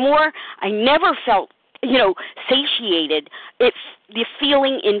more and more. I never felt satiated. The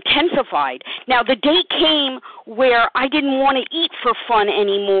feeling intensified. Now, the day came where I didn't want to eat for fun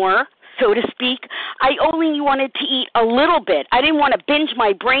anymore, so to speak. I only wanted to eat a little bit. I didn't want to binge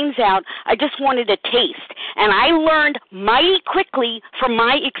my brains out. I just wanted a taste. And I learned mighty quickly from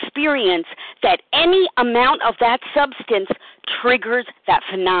my experience that any amount of that substance triggers that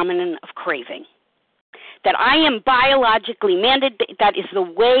phenomenon of craving. That I am biologically mandated, that is the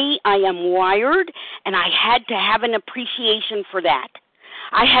way I am wired, and I had to have an appreciation for that.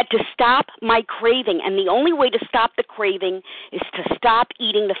 I had to stop my craving, and the only way to stop the craving is to stop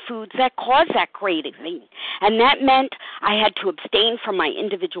eating the foods that cause that craving. And that meant I had to abstain from my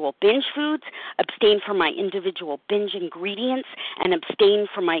individual binge foods, abstain from my individual binge ingredients, and abstain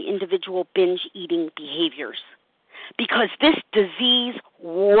from my individual binge eating behaviors. Because this disease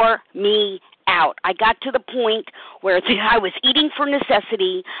wore me out. I got to the point where I was eating for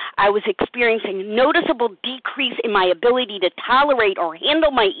necessity. I was experiencing a noticeable decrease in my ability to tolerate or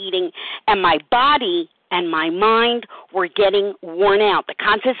handle my eating, and my body and my mind were getting worn out. The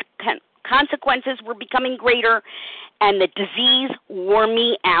consequences were becoming greater, and the disease wore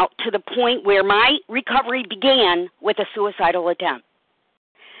me out to the point where my recovery began with a suicidal attempt.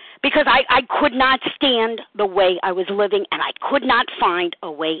 Because I could not stand the way I was living, and I could not find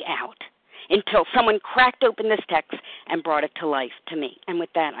a way out until someone cracked open this text and brought it to life to me. And with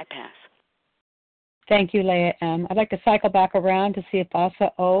that, I pass. Thank you, Leah M. I'd like to cycle back around to see if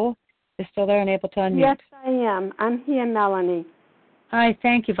Vasa O is still there and able to unmute. Yes, I am. I'm here, Melanie. Hi,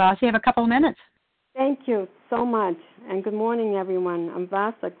 thank you, Vasa. You have a couple of minutes. Thank you so much. And good morning, everyone. I'm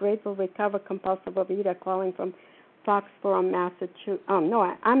Vasa, grateful, recovered, compulsive overeater, calling from Foxborough, Massachusetts. Oh,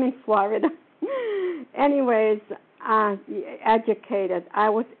 no, I'm in Florida. Anyways, educated. I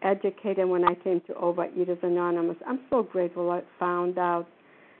was educated when I came to Overeaters Anonymous. I'm so grateful I found out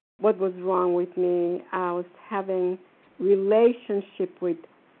what was wrong with me. I was having relationship with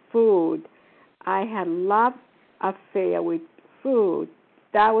food. I had love affair with food.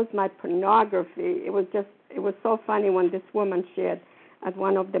 That was my pornography. It was so funny when this woman shared at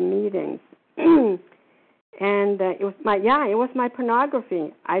one of the meetings. And it was my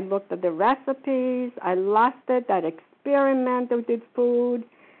pornography. I looked at the recipes. I lusted. I experimented with food.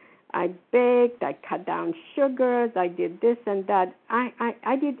 I baked. I cut down sugars. I did this and that.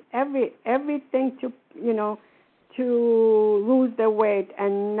 I did everything to lose the weight,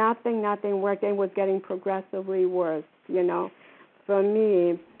 and nothing worked. It was getting progressively worse. For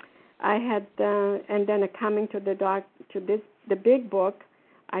me, I had and then coming to the big book,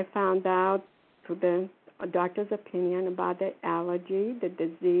 I found out through the a doctor's opinion about the allergy, the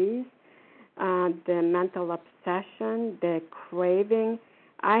disease, the mental obsession, the craving.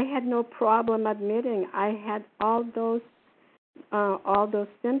 I had no problem admitting I had all those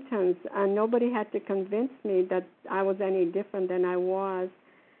symptoms, and nobody had to convince me that I was any different than I was.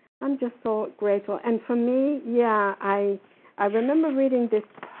 I'm just so grateful. And for me, I remember reading this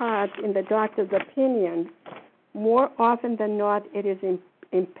part in the doctor's opinion More often than not, it is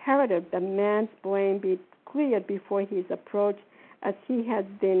imperative that man's blame be cleared before he is approached, as he has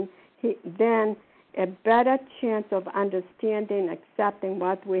then a better chance of understanding, accepting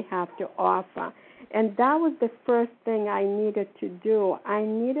what we have to offer. And that was the first thing I needed to do. I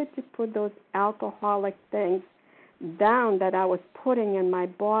needed to put those alcoholic things down that I was putting in my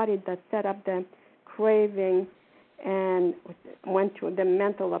body that set up the craving and went to the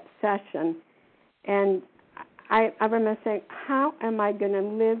mental obsession. And I remember saying, how am I going to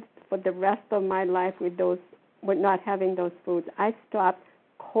live for the rest of my life with not having those foods? I stopped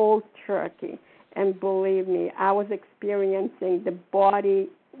cold turkey. And believe me, I was experiencing the body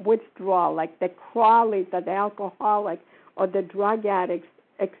withdrawal, like the crawlies that the alcoholic or the drug addicts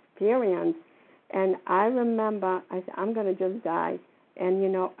experience. And I remember, I said, I'm going to just die.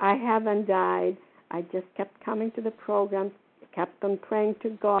 And, I haven't died. I just kept coming to the programs, kept on praying to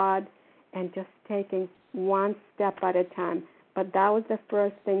God, and just taking one step at a time. But that was the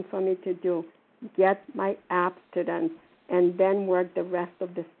first thing for me to do, get my abstinence, and then work the rest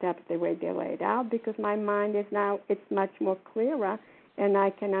of the steps the way they laid out, because my mind is now, it's much more clearer, and I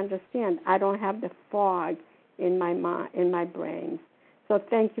can understand. I don't have the fog in my mind, in my brain. So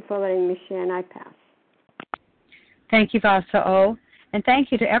thank you for letting me share, and I pass. Thank you, Vasa O, and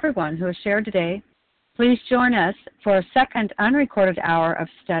thank you to everyone who has shared today. Please join us for a second unrecorded hour of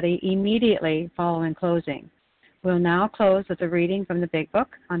study immediately following closing. We'll now close with a reading from the Big Book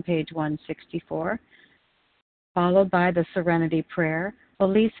on page 164, followed by the Serenity Prayer. Will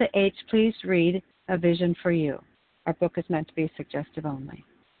Lisa H. please read A Vision for You? Our book is meant to be suggestive only.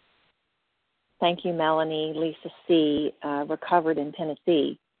 Thank you, Melanie. Lisa C., recovered in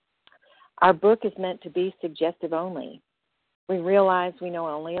Tennessee. Our book is meant to be suggestive only. We realize we know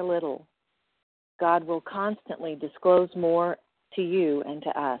only a little. God will constantly disclose more to you and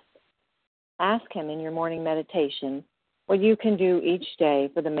to us. Ask Him in your morning meditation what you can do each day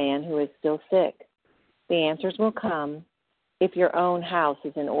for the man who is still sick. The answers will come if your own house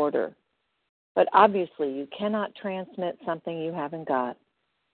is in order. But obviously, you cannot transmit something you haven't got.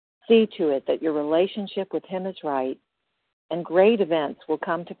 See to it that your relationship with Him is right, and great events will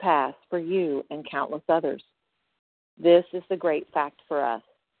come to pass for you and countless others. This is the great fact for us.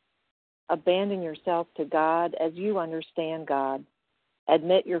 Abandon yourself to God as you understand God.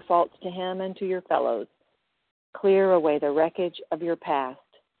 Admit your faults to Him and to your fellows. Clear away the wreckage of your past.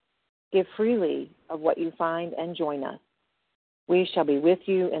 Give freely of what you find and join us. We shall be with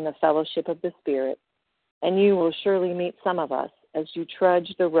you in the fellowship of the Spirit, and you will surely meet some of us as you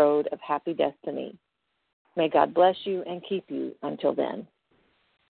trudge the road of happy destiny. May God bless you and keep you until then.